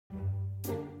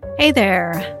Hey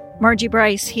there, Margie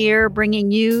Bryce here, bringing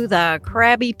you the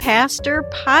Krabby Pastor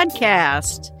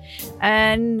podcast.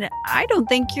 And I don't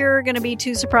think you're going to be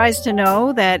too surprised to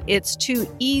know that it's too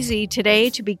easy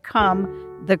today to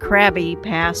become the Krabby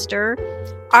Pastor.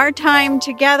 Our time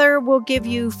together will give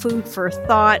you food for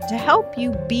thought to help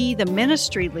you be the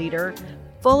ministry leader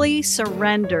fully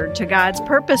surrendered to God's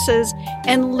purposes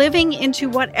and living into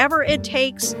whatever it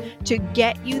takes to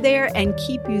get you there and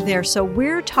keep you there. So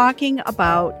we're talking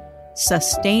about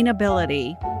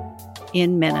sustainability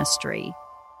in ministry.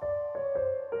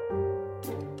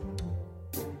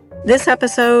 This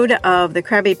episode of the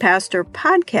Krabby Pastor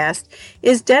podcast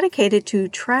is dedicated to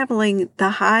traveling the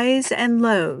highs and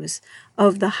lows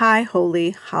of the high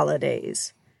holy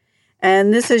holidays.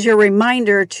 And this is your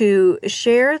reminder to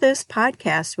share this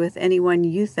podcast with anyone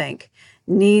you think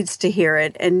needs to hear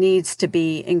it and needs to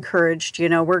be encouraged. You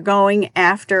know, we're going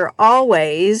after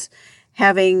always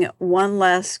having one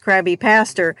less Krabby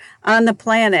Pastor on the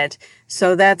planet.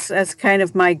 So that's kind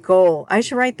of my goal. I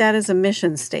should write that as a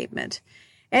mission statement.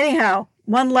 Anyhow,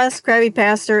 one less Krabby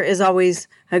Pastor is always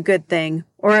a good thing,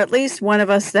 or at least one of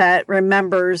us that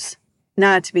remembers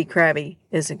not to be crabby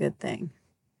is a good thing.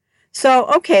 So,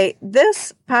 okay,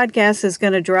 this podcast is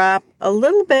going to drop a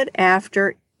little bit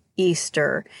after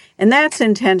Easter, and that's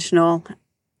intentional.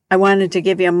 I wanted to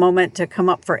give you a moment to come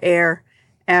up for air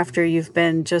after you've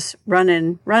been just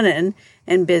running,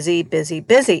 and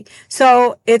busy.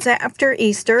 So it's after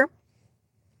Easter.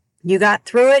 You got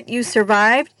through it, you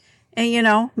survived, and you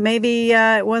know, maybe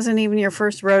it wasn't even your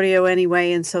first rodeo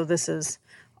anyway, and so this is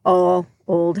all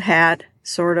old hat,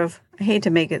 sort of. I hate to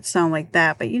make it sound like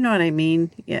that, but you know what I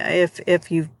mean. Yeah,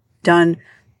 if you've done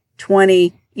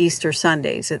 20 Easter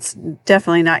Sundays, it's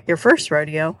definitely not your first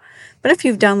rodeo. But if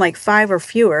you've done like 5 or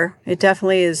fewer, it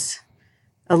definitely is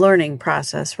a learning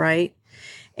process, right?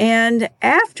 And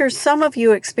after some of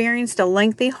you experienced a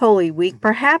lengthy Holy Week,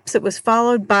 perhaps it was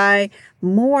followed by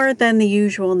more than the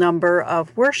usual number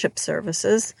of worship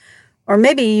services. Or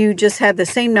maybe you just had the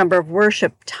same number of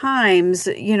worship times,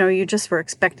 you know, you just were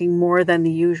expecting more than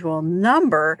the usual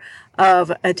number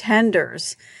of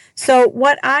attenders. So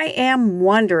what I am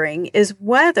wondering is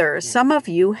whether some of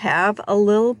you have a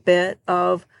little bit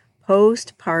of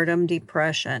postpartum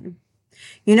depression.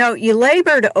 You know, you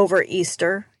labored over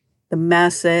Easter, the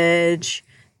message,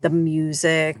 the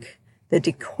music, the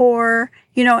decor,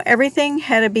 you know, everything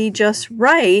had to be just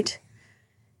right.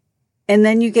 And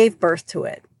then you gave birth to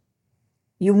it.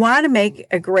 You want to make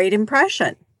a great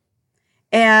impression.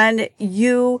 And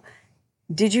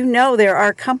did you know there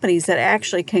are companies that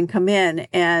actually can come in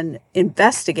and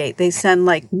investigate? They send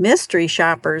like mystery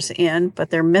shoppers in,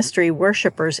 but they're mystery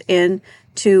worshipers in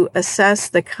to assess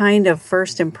the kind of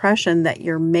first impression that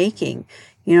you're making.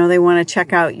 You know, they want to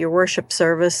check out your worship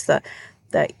service, the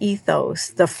ethos,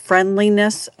 the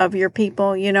friendliness of your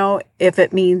people, you know, if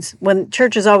it means, when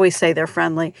churches always say they're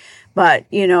friendly, but,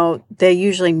 you know, they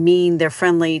usually mean they're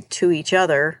friendly to each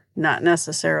other, not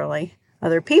necessarily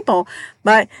other people,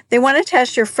 but they want to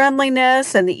test your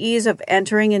friendliness and the ease of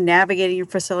entering and navigating your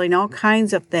facility and all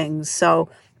kinds of things. So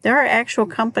there are actual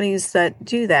companies that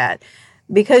do that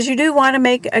because you do want to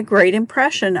make a great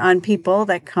impression on people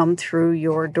that come through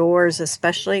your doors,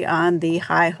 especially on the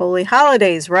high holy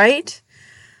holidays, right?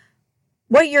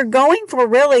 What you're going for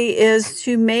really is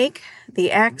to make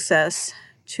the access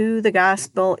to the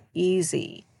gospel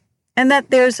easy and that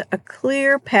there's a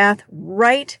clear path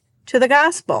right to the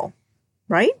gospel,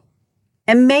 right?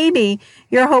 And maybe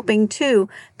you're hoping too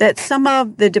that some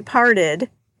of the departed,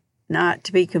 not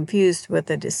to be confused with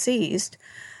the deceased,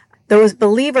 those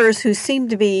believers who seem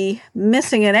to be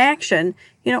missing in action,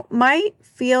 you know, might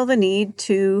feel the need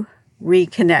to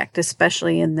reconnect,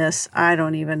 especially in this, I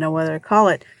don't even know whether to call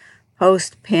it,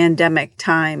 post-pandemic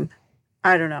time.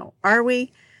 I don't know. Are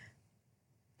we?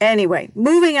 Anyway,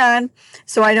 moving on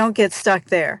so I don't get stuck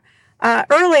there.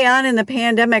 Early on in the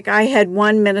pandemic, I had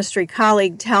one ministry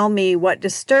colleague tell me what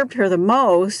disturbed her the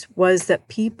most was that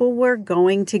people were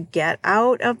going to get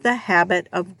out of the habit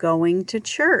of going to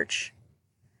church.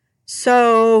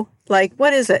 So, like,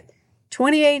 what is it?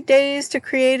 28 days to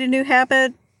create a new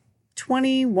habit?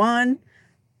 21?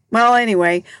 Well,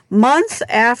 anyway, months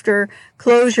after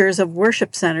closures of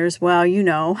worship centers, well, you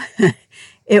know,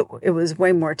 it was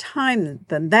way more time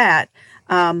than that.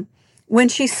 When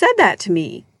she said that to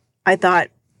me, I thought,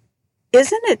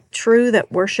 isn't it true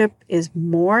that worship is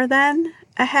more than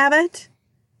a habit?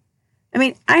 I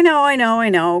mean, I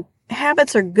know.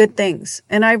 Habits are good things.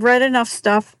 And I've read enough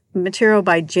stuff material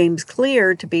by James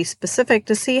Clear, to be specific,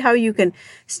 to see how you can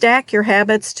stack your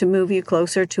habits to move you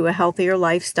closer to a healthier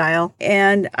lifestyle.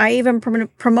 And I even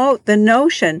promote the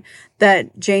notion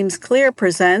that James Clear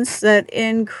presents, that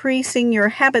increasing your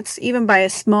habits even by a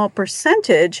small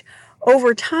percentage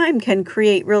over time can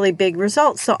create really big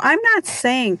results. So I'm not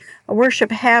saying a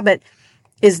worship habit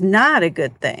is not a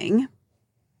good thing,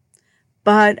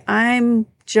 but I'm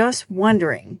just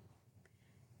wondering,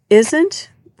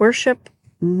 isn't worship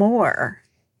more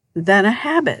than a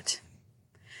habit?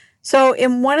 So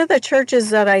in one of the churches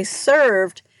that I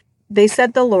served, they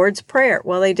said the Lord's Prayer.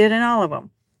 Well, they did in all of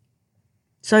them.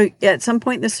 So at some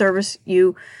point in the service,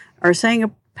 you are saying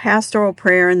a pastoral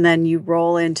prayer, and then you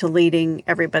roll into leading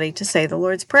everybody to say the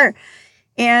Lord's Prayer.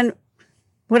 And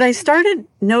what I started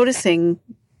noticing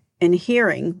and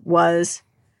hearing was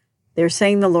they're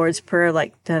saying the Lord's Prayer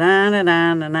like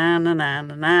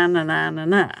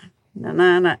da-na-na-na-na-na-na-na-na-na-na-na.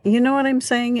 Na-na-na. You know what I'm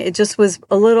saying? It just was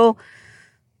a little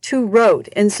too rote.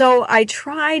 And so I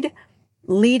tried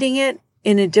leading it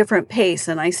in a different pace.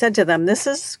 And I said to them, this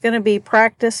is going to be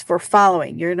practice for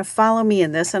following. You're going to follow me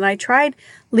in this. And I tried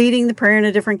leading the prayer in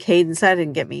a different cadence. That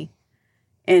didn't get me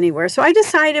anywhere. So I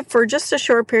decided for just a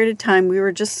short period of time, we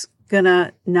were just going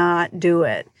to not do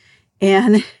it.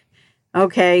 And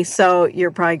okay, so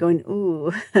you're probably going,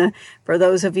 ooh, for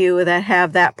those of you that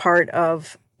have that part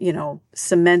of,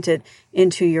 cemented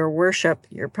into your worship,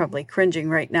 you're probably cringing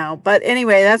right now. But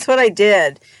anyway, that's what I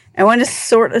did. I wanted to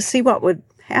sort of see what would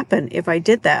happen if I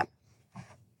did that.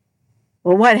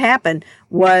 Well, what happened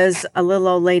was a little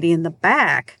old lady in the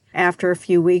back, after a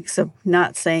few weeks of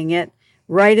not saying it,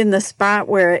 right in the spot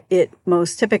where it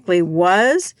most typically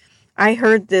was, I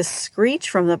heard this screech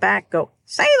from the back go,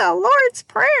 say the Lord's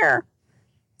Prayer.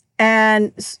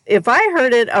 And if I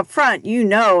heard it up front,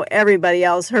 everybody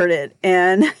else heard it.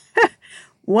 And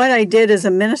what I did as a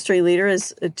ministry leader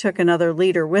is took another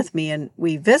leader with me, and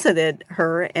we visited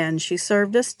her, and she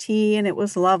served us tea, and it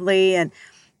was lovely. And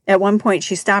at one point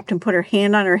she stopped and put her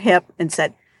hand on her hip and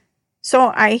said,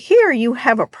 so I hear you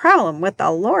have a problem with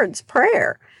the Lord's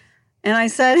Prayer. And I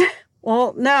said,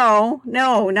 well, no,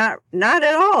 not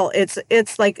at all.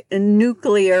 It's like a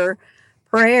nuclear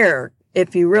prayer.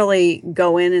 If you really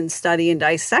go in and study and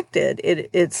dissect it,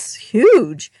 it's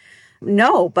huge.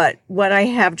 No, but what I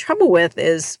have trouble with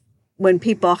is when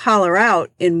people holler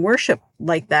out in worship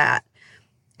like that.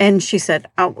 And she said,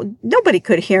 oh, nobody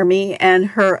could hear me. And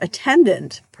her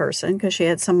attendant person, because she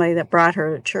had somebody that brought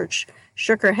her to church,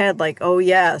 shook her head like, oh,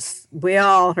 yes, we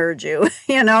all heard you,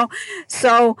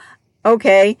 So,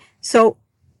 okay, so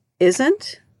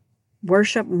isn't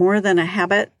worship more than a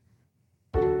habit?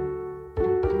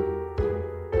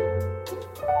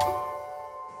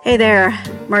 Hey there,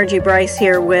 Margie Bryce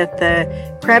here with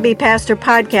the Crabby Pastor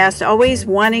Podcast, always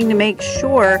wanting to make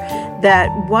sure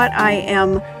that what I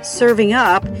am serving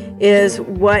up is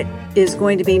what is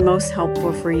going to be most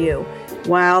helpful for you.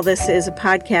 While this is a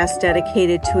podcast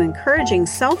dedicated to encouraging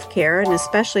self-care, and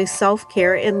especially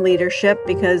self-care in leadership,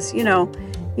 because, you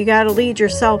got to lead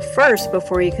yourself first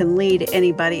before you can lead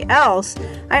anybody else,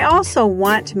 I also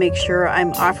want to make sure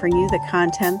I'm offering you the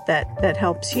content that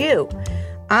helps you.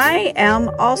 I am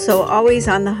also always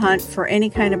on the hunt for any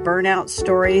kind of burnout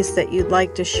stories that you'd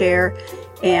like to share,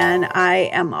 and I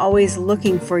am always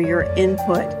looking for your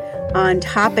input on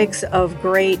topics of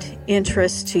great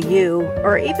interest to you,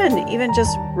 or even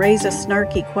just raise a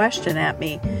snarky question at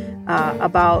me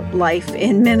about life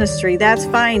in ministry. That's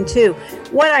fine too.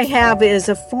 What I have is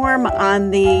a form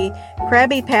on the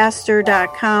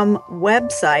crabbypastor.com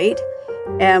website.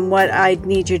 And what I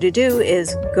need you to do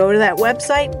is go to that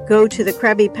website, go to the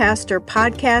Crabby Pastor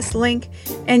podcast link,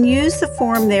 and use the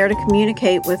form there to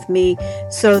communicate with me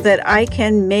so that I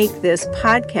can make this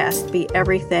podcast be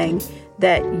everything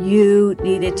that you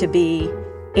need it to be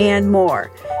and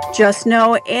more. Just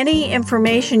know any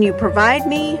information you provide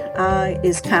me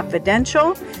is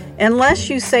confidential, unless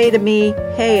you say to me,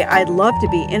 hey, I'd love to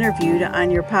be interviewed on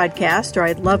your podcast, or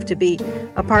I'd love to be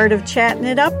a part of chatting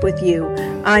it up with you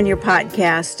on your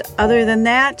podcast. Other than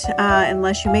that,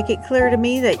 unless you make it clear to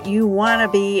me that you want to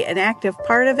be an active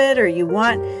part of it, or you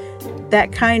want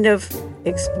that kind of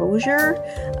exposure,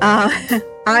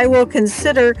 I will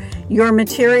consider your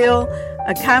material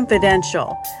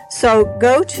confidential. So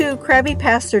go to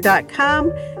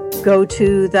crabbypastor.com, go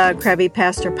to the Crabby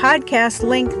Pastor podcast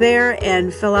link there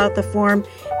and fill out the form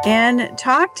and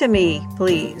talk to me,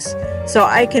 please, so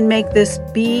I can make this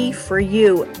be for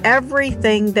you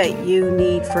everything that you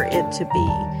need for it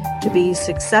to be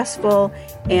successful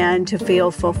and to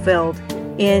feel fulfilled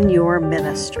in your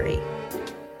ministry.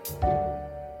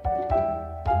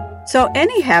 So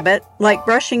any habit, like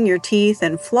brushing your teeth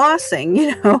and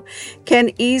flossing,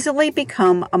 can easily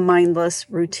become a mindless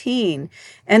routine.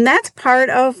 And that's part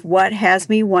of what has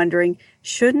me wondering,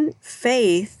 shouldn't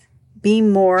faith be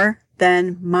more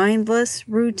than mindless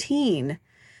routine?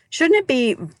 Shouldn't it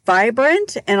be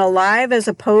vibrant and alive as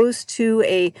opposed to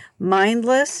a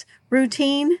mindless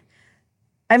routine?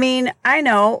 I mean, I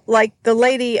know, like the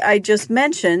lady I just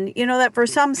mentioned, that for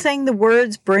some saying the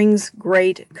words brings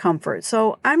great comfort.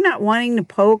 So I'm not wanting to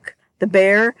poke the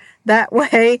bear that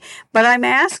way, but I'm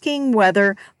asking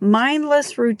whether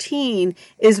mindless routine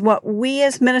is what we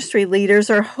as ministry leaders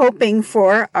are hoping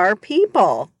for our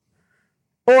people.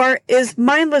 Or is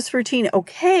mindless routine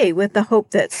okay with the hope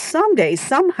that someday,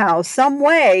 somehow, some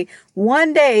way,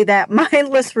 one day that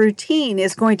mindless routine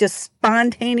is going to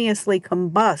spontaneously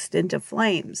combust into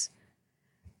flames?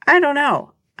 I don't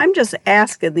know. I'm just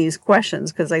asking these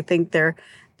questions because I think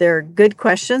they're good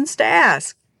questions to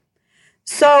ask.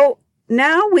 So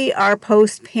now we are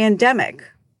post-pandemic,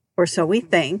 or so we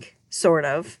think, sort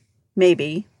of,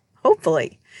 maybe,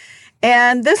 hopefully.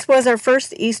 And this was our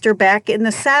first Easter back in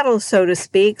the saddle, so to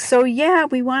speak. So yeah,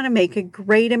 we want to make a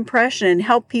great impression and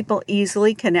help people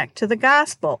easily connect to the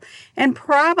gospel. And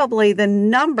probably the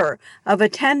number of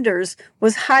attenders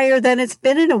was higher than it's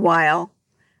been in a while,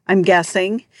 I'm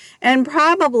guessing. And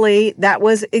probably that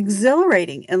was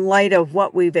exhilarating in light of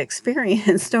what we've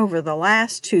experienced over the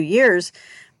last 2 years.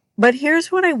 But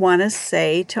here's what I want to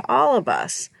say to all of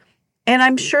us. And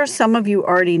I'm sure some of you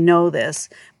already know this,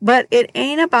 but it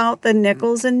ain't about the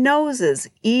nickels and noses,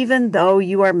 even though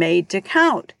you are made to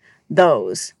count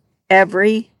those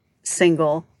every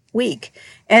single week.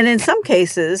 And in some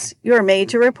cases, you're made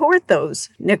to report those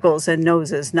nickels and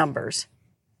noses numbers.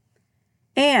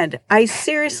 And I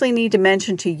seriously need to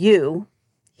mention to you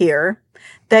here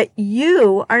that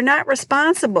you are not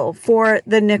responsible for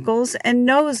the nickels and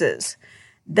noses.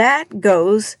 That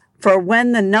goes for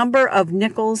when the number of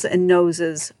nickels and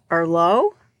noses are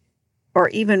low, or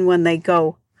even when they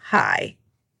go high.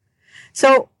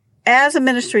 So as a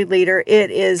ministry leader,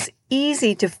 it is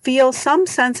easy to feel some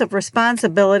sense of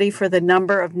responsibility for the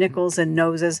number of nickels and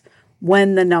noses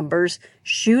when the numbers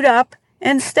shoot up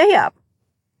and stay up.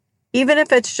 Even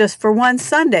if it's just for one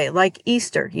Sunday, like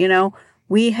Easter,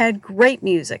 we had great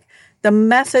music. The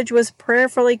message was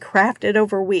prayerfully crafted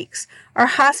over weeks. Our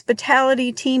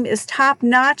hospitality team is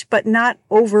top-notch, but not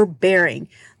overbearing,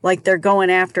 like they're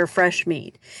going after fresh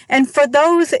meat. And for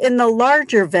those in the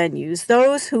larger venues,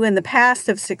 those who in the past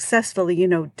have successfully,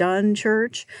 done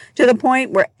church to the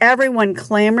point where everyone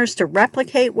clamors to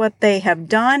replicate what they have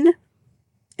done,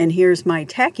 and here's my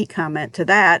tacky comment to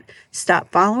that,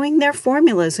 stop following their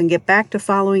formulas and get back to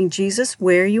following Jesus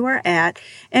where you are at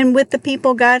and with the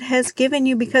people God has given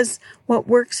you, because what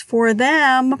works for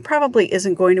them probably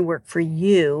isn't going to work for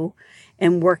you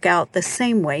and work out the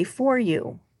same way for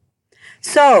you.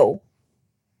 So,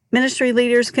 ministry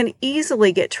leaders can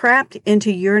easily get trapped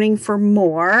into yearning for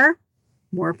more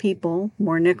people,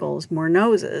 more nickels, more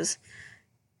noses,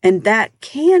 and that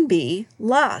can be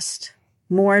lust.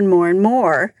 More and more and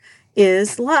more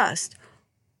is lust.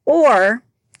 Or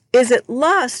is it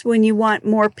lust when you want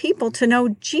more people to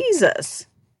know Jesus?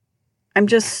 I'm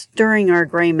just stirring our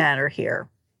gray matter here,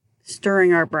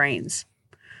 stirring our brains.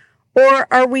 Or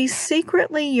are we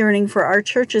secretly yearning for our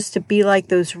churches to be like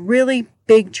those really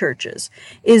big churches?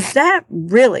 Is that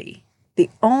really the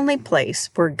only place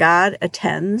where God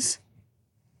attends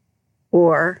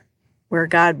or where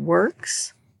God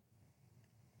works?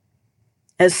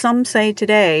 As some say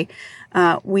today,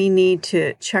 we need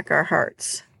to check our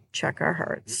hearts.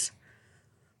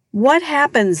 What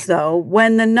happens, though,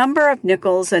 when the number of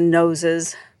nickels and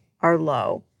noses are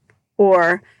low?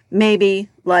 Or maybe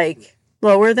like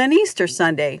lower than Easter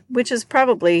Sunday, which is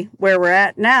probably where we're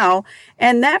at now.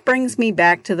 And that brings me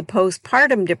back to the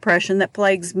postpartum depression that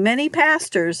plagues many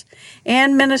pastors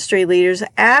and ministry leaders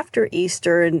after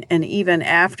Easter and even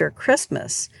after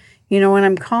Christmas. And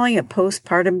I'm calling it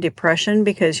postpartum depression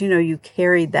because, you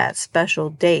carried that special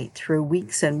date through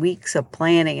weeks and weeks of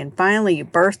planning and finally you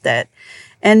birthed it.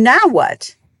 And now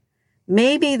what?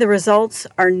 Maybe the results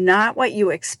are not what you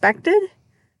expected.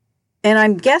 And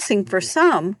I'm guessing for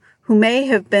some who may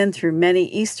have been through many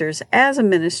Easters as a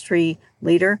ministry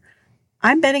leader,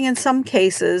 I'm betting in some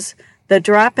cases the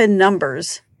drop in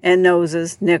numbers and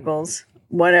noses, nickels,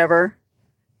 whatever,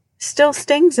 still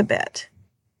stings a bit.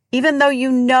 Even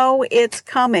though it's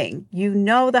coming,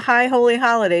 the high holy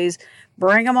holidays,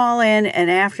 bring them all in,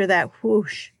 and after that,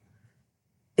 whoosh,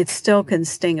 it still can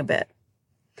sting a bit.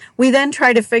 We then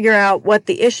try to figure out what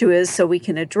the issue is so we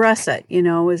can address it.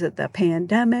 Is it the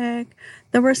pandemic,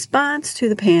 the response to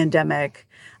the pandemic,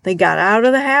 They got out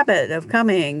of the habit of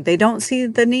coming. They don't see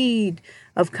the need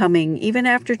of coming, even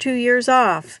after 2 years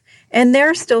off. And there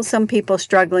are still some people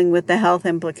struggling with the health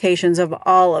implications of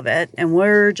all of it, and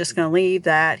we're just going to leave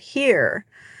that here.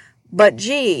 But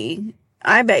gee,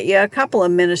 I bet you a couple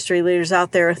of ministry leaders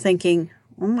out there are thinking,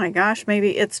 oh my gosh,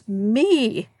 maybe it's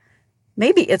me.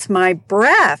 Maybe it's my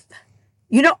breath.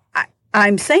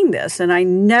 I'm saying this, and I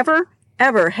never,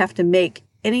 ever have to make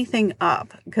anything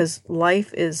up because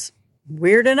life is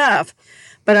weird enough.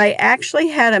 But I actually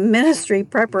had a ministry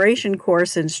preparation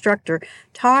course instructor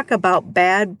talk about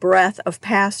bad breath of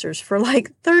pastors for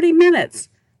like 30 minutes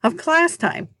of class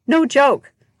time. No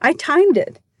joke. I timed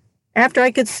it. After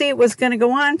I could see it was going to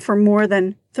go on for more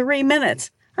than 3 minutes,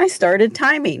 I started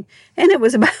timing. And it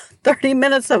was about 30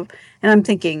 minutes and I'm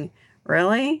thinking,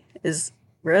 really?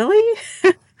 Really?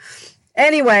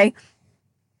 Anyway,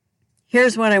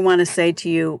 here's what I want to say to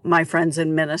you, my friends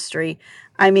in ministry.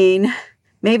 I mean,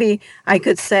 maybe I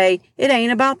could say it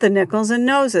ain't about the nickels and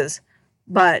noses,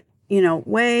 but,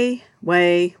 way,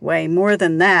 way, way more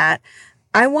than that.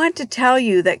 I want to tell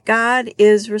you that God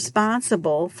is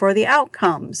responsible for the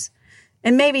outcomes.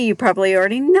 And maybe you probably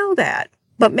already know that,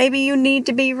 but maybe you need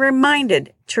to be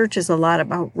reminded. Church is a lot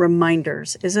about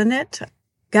reminders, isn't it?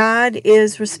 God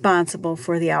is responsible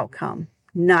for the outcome,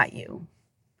 not you.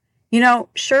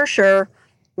 Sure,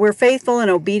 we're faithful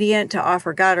and obedient to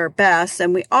offer God our best,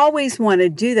 and we always want to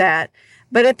do that.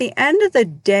 But at the end of the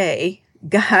day,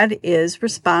 God is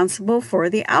responsible for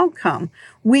the outcome.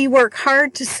 We work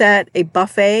hard to set a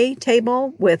buffet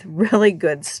table with really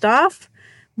good stuff.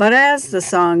 But as the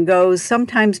song goes,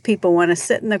 sometimes people want to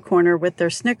sit in the corner with their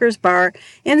Snickers bar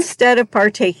instead of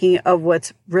partaking of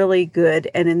what's really good,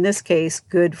 and in this case,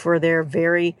 good for their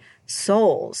very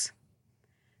souls.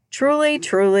 Truly,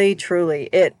 truly, truly,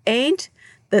 it ain't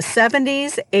the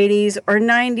 70s, 80s, or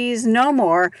 90s no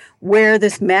more where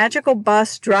this magical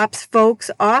bus drops folks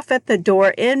off at the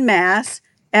door en masse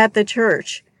at the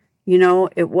church.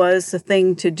 It was the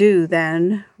thing to do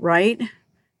then, right?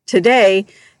 Today,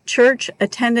 church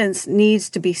attendance needs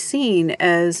to be seen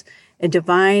as a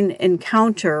divine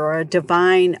encounter or a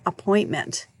divine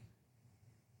appointment.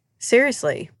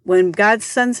 Seriously, when God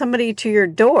sends somebody to your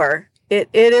door, it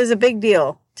is a big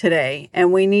deal today,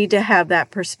 and we need to have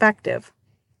that perspective.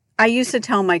 I used to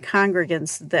tell my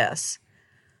congregants this.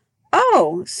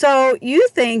 Oh, so you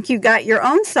think you got your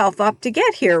own self up to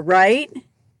get here, right?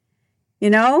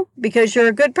 Because you're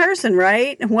a good person,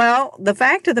 right? Well, the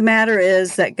fact of the matter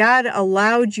is that God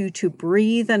allowed you to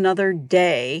breathe another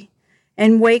day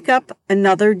and wake up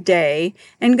another day,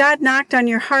 and God knocked on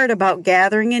your heart about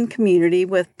gathering in community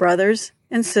with brothers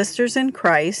and sisters in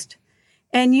Christ,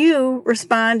 and you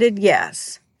responded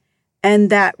yes.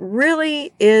 And that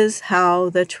really is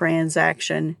how the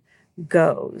transaction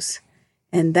goes.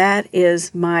 And that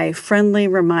is my friendly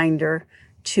reminder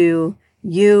to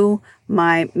you,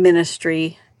 my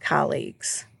ministry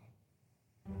colleagues.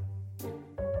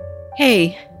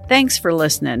 Hey, thanks for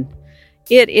listening.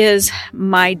 It is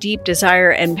my deep desire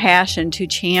and passion to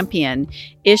champion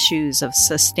issues of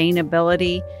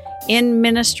sustainability in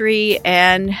ministry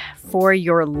and for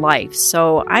your life.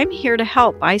 So I'm here to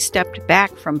help. I stepped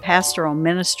back from pastoral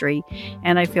ministry,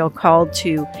 and I feel called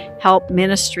to help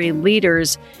ministry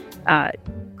leaders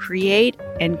create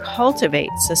and cultivate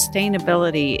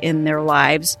sustainability in their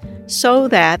lives so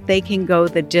that they can go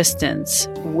the distance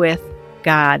with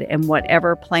God and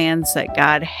whatever plans that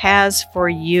God has for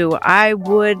you. I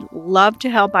would love to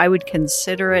help. I would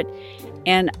consider it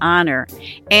an honor.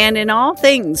 And in all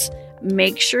things,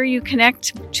 make sure you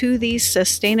connect to these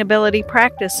sustainability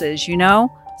practices,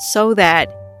 so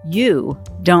that you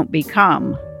don't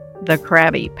become the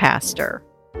crabby pastor.